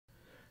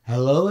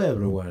Hello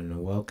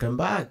everyone, welcome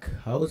back.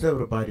 How's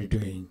everybody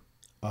doing?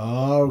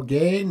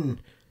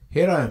 Again,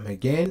 here I am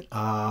again.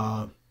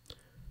 I'm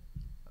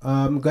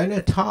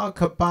gonna talk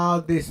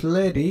about this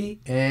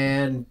lady,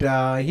 and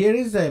here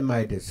is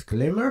my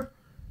disclaimer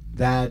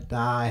that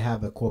I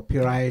have a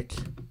copyright,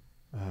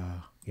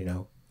 you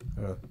know,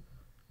 uh,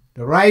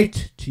 the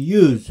right to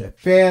use a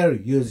fair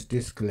use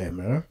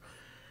disclaimer.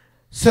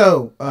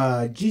 So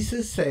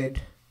Jesus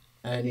said,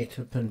 and it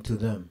happened to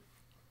them.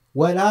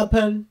 What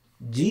happened?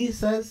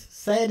 Jesus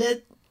said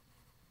it.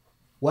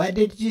 What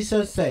did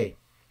Jesus say?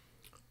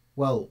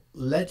 Well,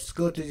 let's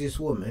go to this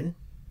woman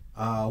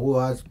who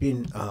has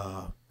been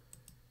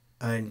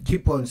and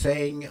keep on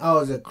saying, I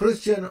was a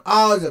Christian,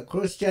 I was a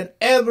Christian.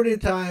 Every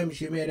time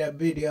she made a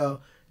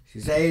video, she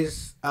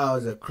says, I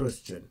was a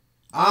Christian.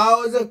 I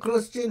was a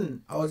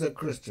Christian. I was a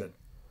Christian.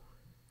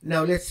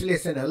 Now let's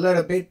listen a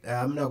little bit.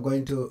 I'm not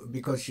going to,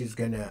 because she's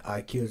going to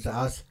accuse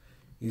us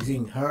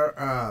using her,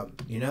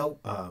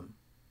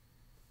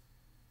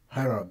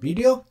 her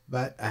video,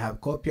 but I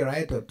have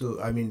copyright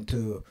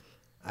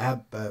I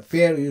have a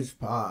fair use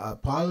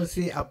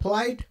policy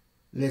applied.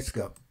 Let's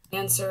go.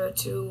 Answer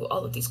to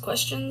all of these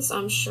questions,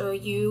 I'm sure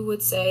you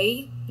would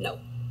say no.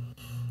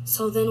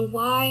 So then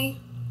why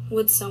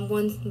would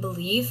someone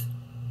believe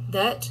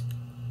that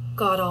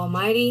God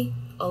Almighty,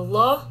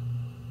 Allah,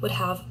 would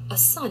have a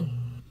son?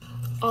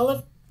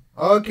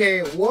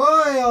 Okay,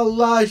 why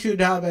Allah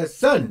should have a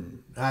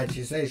son?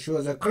 She says she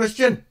was a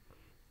Christian,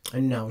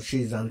 and now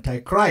she's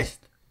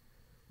antichrist.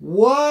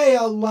 Why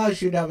Allah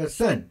should have a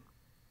son?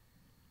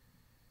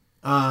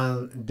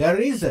 The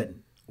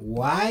reason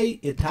why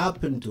it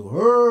happened to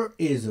her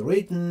is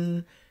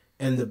written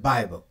in the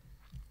Bible.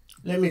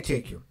 Let me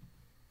take you.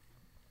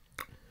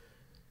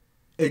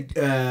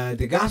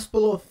 The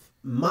Gospel of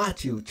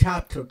Matthew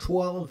chapter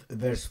 12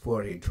 verse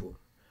 42.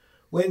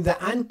 When the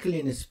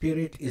unclean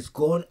spirit is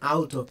gone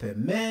out of a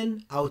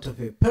man, out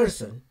of a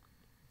person,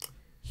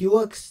 he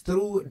walks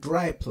through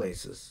dry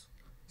places,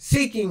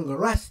 seeking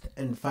rest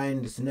and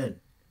finds none.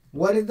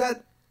 What is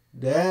that?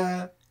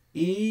 The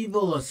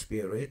evil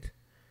spirit,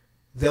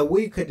 the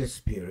wicked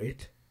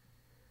spirit,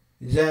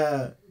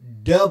 the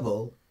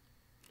devil.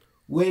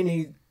 When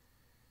he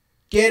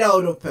get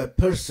out of a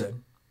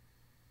person,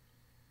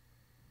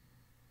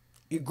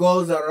 he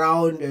goes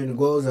around and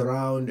goes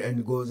around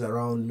and goes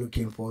around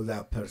looking for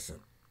that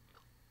person.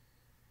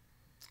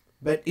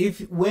 But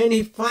when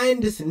he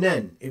finds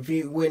none,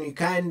 when he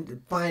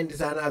can't find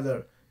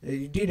another,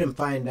 he didn't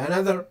find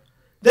another,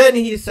 then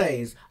he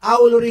says, I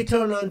will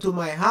return unto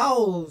my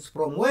house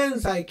from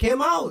whence I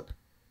came out.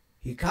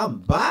 He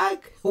come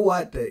back?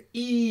 What the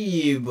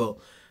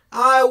evil!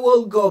 I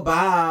will go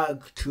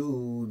back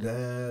to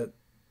the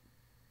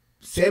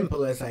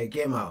simple as I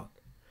came out.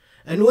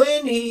 And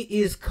when he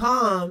is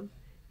come,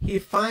 he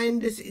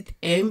finds it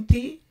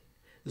empty,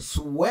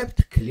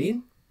 swept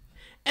clean,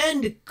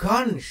 and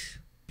garnished,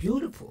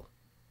 beautiful.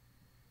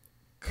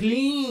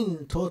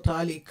 Clean,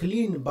 totally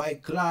clean by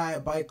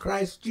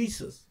Christ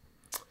Jesus.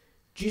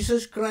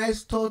 Jesus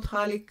Christ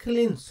totally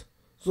cleans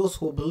those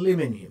who believe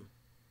in him.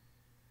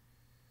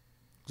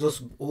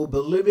 Those who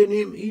believe in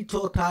him, he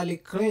totally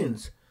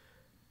cleans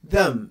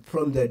them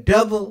from the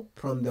devil,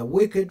 from the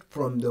wicked,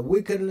 from the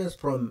wickedness,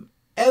 from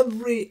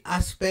every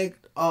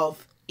aspect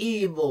of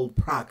evil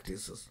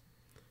practices.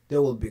 They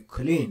will be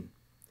clean.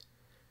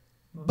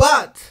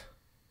 But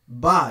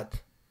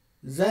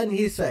then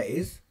he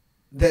says,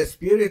 the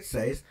Spirit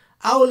says,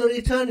 I will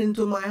return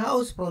into my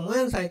house from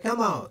whence I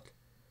come out.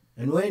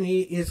 And when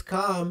he is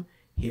come,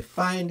 he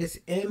finds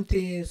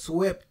empty,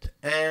 swept,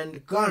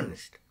 and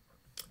garnished.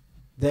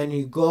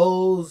 Then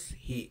goes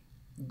he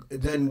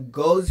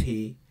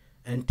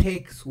and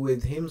takes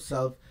with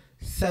himself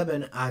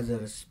 7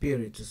 other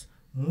spirits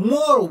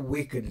more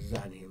wicked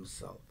than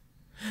himself,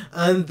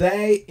 and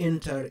they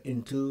enter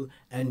into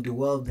and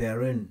dwell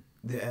therein,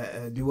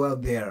 dwell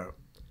there.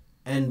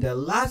 And the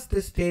last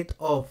state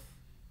of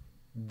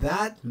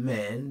that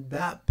man,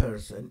 that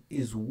person,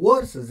 is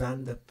worse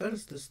than the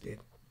first state.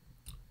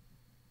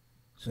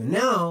 So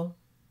now,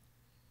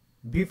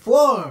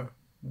 before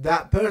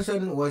that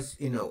person was,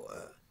 it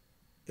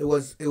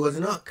was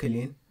not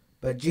clean,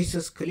 but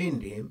Jesus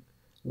cleaned him,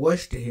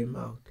 washed him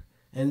out,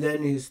 and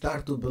then he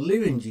started to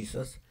believe in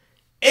Jesus,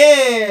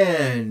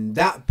 and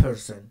that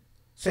person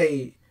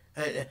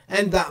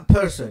and that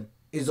person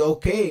is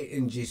okay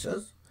in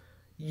Jesus,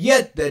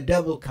 yet the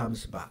devil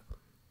comes back.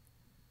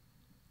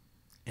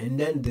 And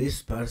then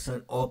this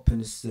person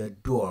opens the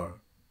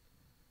door.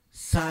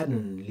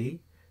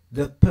 Suddenly,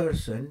 the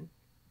person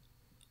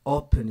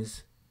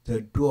opens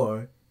the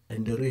door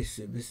and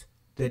receives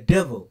the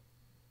devil.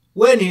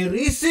 When he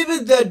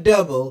receives the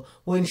devil,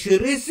 when she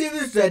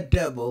receives the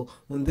devil,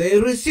 when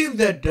they receive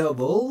the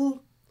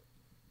devil,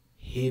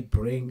 he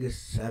brings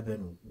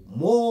 7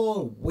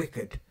 more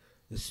wicked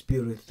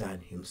spirits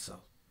than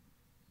himself.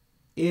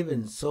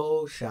 Even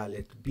so shall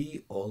it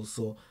be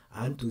also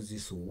unto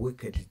this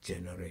wicked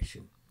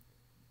generation.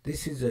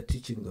 This is the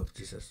teaching of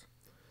Jesus.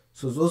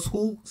 So those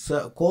who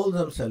call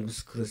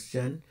themselves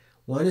Christian,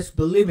 once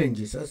believe in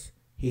Jesus,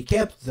 he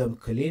kept them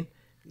clean,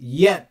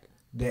 Yet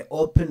they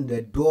open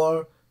the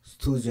door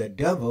to the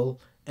devil,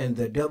 and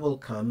the devil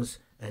comes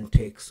and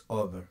takes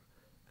over,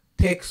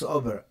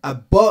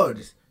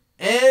 aboards.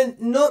 And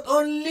not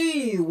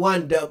only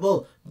one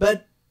devil,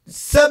 but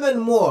 7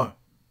 more,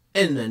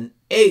 and then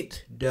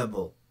 8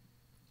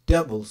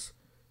 devils.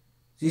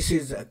 This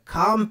is a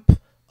camp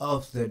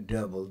of the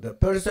devil. The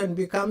person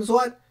becomes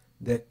what?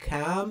 The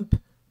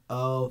camp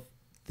of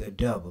the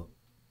devil.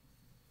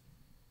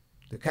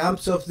 The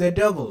camps of the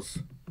devils.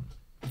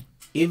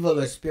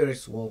 Evil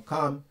spirits will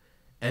come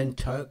and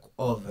take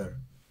over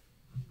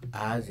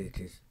as it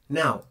is.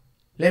 Now,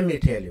 let me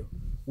tell you,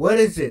 where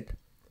is it?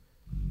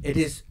 It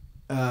is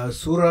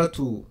Surah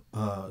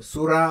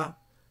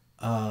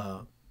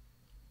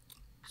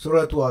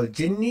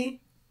Al-Jinni,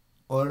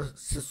 or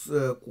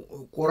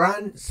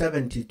Quran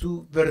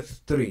 72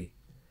 verse 3.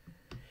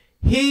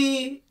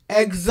 He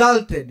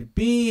exalted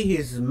be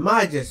his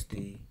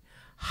majesty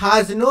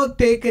has not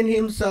taken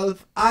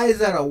himself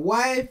either a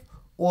wife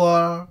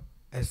or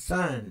a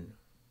son.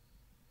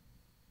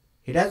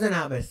 He doesn't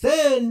have a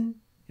son,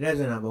 he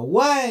doesn't have a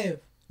wife,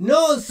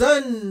 no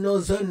son.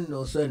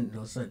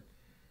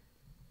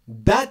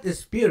 That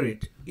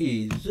spirit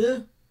is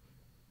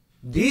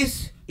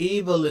this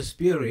evil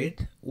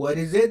spirit. What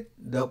is it?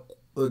 The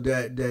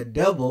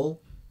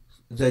devil,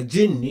 the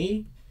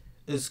jinni,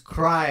 is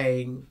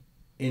crying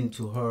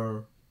into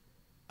her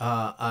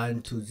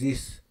and to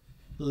these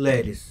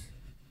ladies.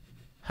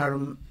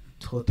 Her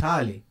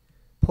totally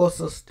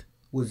possessed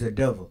with the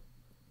devil.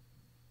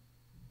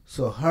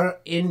 So her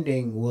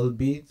ending will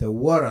be the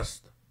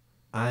worst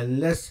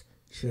unless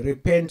she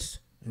repents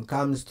and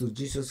comes to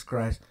Jesus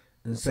Christ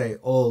and say,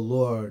 "Oh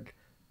Lord,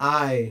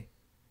 I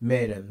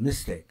made a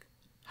mistake.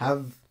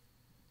 Have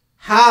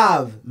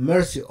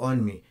mercy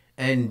on me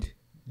and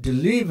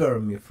deliver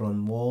me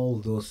from all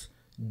those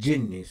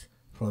jinnis,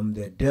 from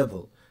the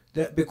devil."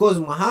 Because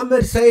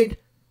Muhammad said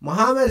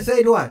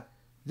what?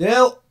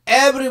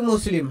 Every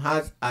Muslim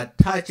has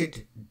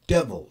attached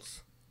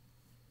devils,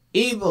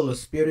 evil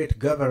spirit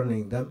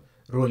governing them,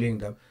 ruling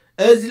them.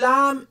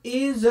 Islam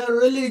is a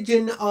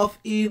religion of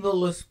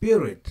evil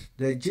spirit,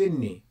 the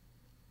jinni,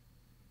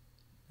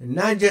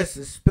 not just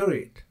a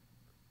spirit,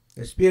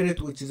 a spirit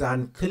which is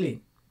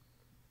unclean.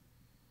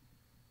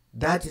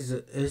 That is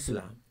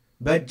Islam.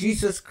 But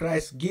Jesus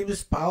Christ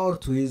gives power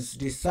to his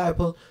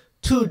disciple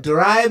to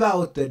drive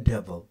out the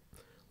devil.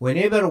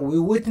 Whenever we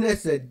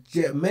witness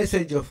the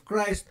message of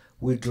Christ,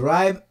 we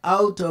drive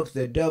out of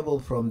the devil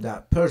from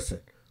that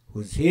person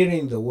who's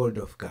hearing the word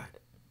of God.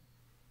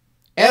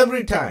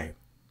 Every time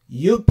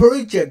you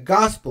preach a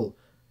gospel,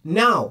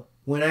 now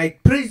when I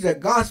preach the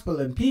gospel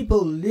and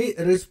people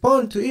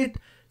respond to it,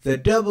 the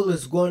devil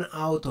is gone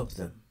out of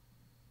them.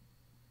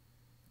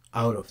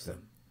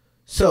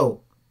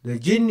 So the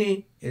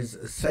jinni is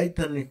a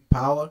satanic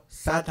power,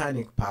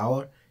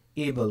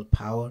 evil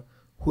power,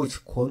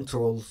 which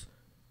controls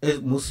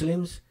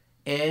Muslims.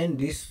 And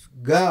this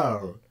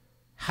girl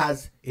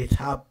has it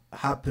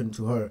happened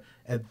to her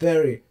a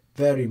very,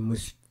 very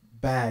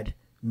bad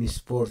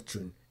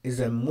misfortune. Is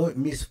a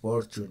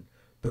misfortune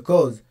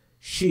because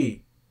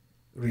she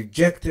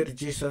rejected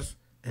Jesus,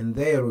 and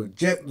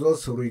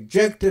those who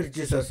rejected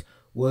Jesus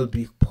will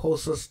be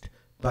possessed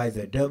by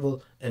the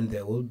devil, and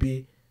they will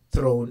be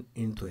thrown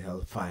into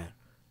hellfire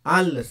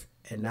unless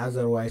and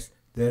otherwise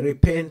they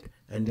repent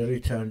and they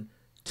return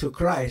to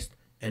Christ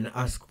and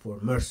ask for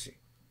mercy.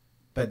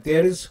 But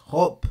there is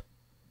hope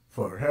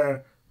for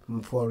her,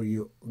 for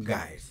you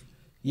guys.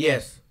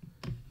 Yes,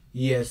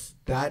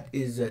 that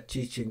is the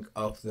teaching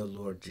of the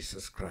Lord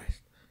Jesus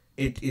Christ.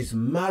 It is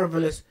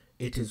marvelous.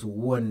 It is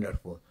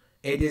wonderful.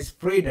 It is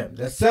freedom.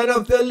 The Son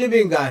of the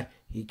living God,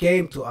 he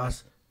came to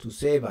us to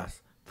save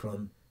us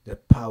from the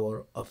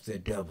power of the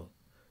devil.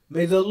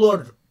 May the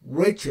Lord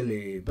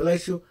richly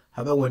bless you.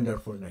 Have a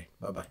wonderful night.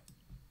 Bye-bye.